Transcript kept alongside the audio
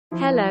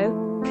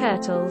Hello,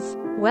 Kurtles.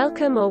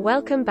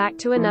 Welcome back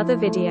to another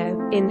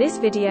video. In this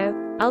video,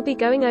 I'll be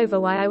going over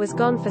why I was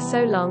gone for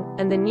so long,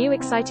 and the new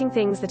exciting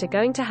things that are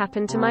going to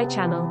happen to my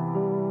channel.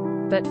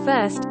 But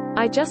first,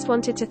 I just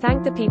wanted to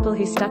thank the people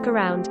who stuck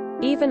around,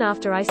 even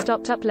after I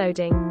stopped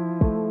uploading.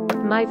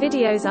 My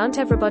videos aren't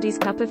everybody's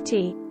cup of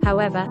tea,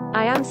 however,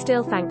 I am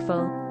still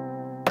thankful.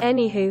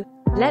 Anywho,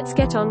 let's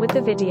get on with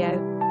the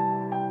video.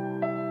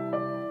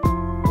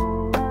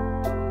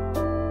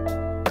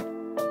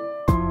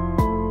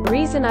 The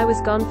reason I was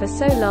gone for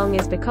so long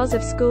is because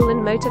of school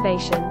and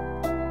motivation.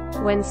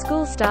 When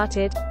school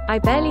started, I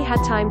barely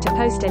had time to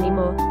post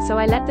anymore, so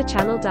I let the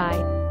channel die.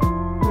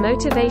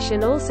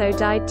 Motivation also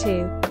died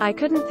too. I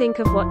couldn't think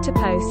of what to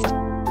post.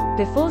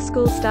 Before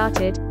school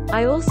started,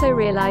 I also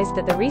realized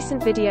that the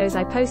recent videos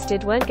I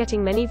posted weren't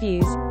getting many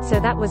views, so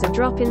that was a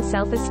drop in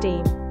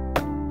self-esteem.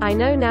 I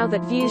know now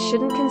that views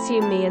shouldn't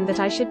consume me and that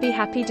I should be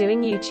happy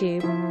doing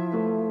YouTube.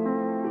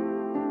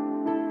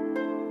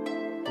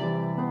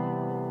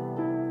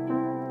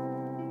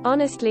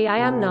 Honestly, I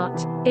am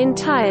not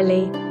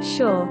entirely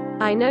sure.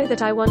 I know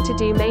that I want to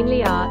do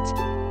mainly art.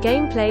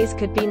 Gameplays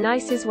could be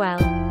nice as well.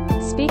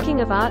 Speaking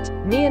of art,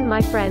 me and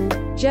my friend,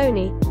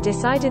 Joni,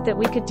 decided that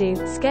we could do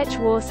Sketch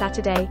War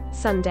Saturday,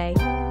 Sunday.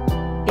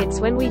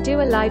 It's when we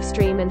do a live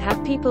stream and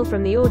have people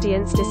from the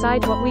audience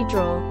decide what we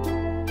draw.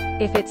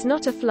 If it's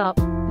not a flop,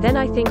 then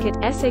I think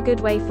it's a good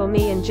way for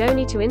me and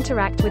Joni to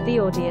interact with the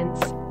audience.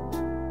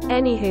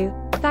 Anywho,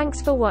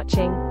 thanks for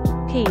watching.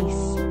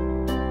 Peace.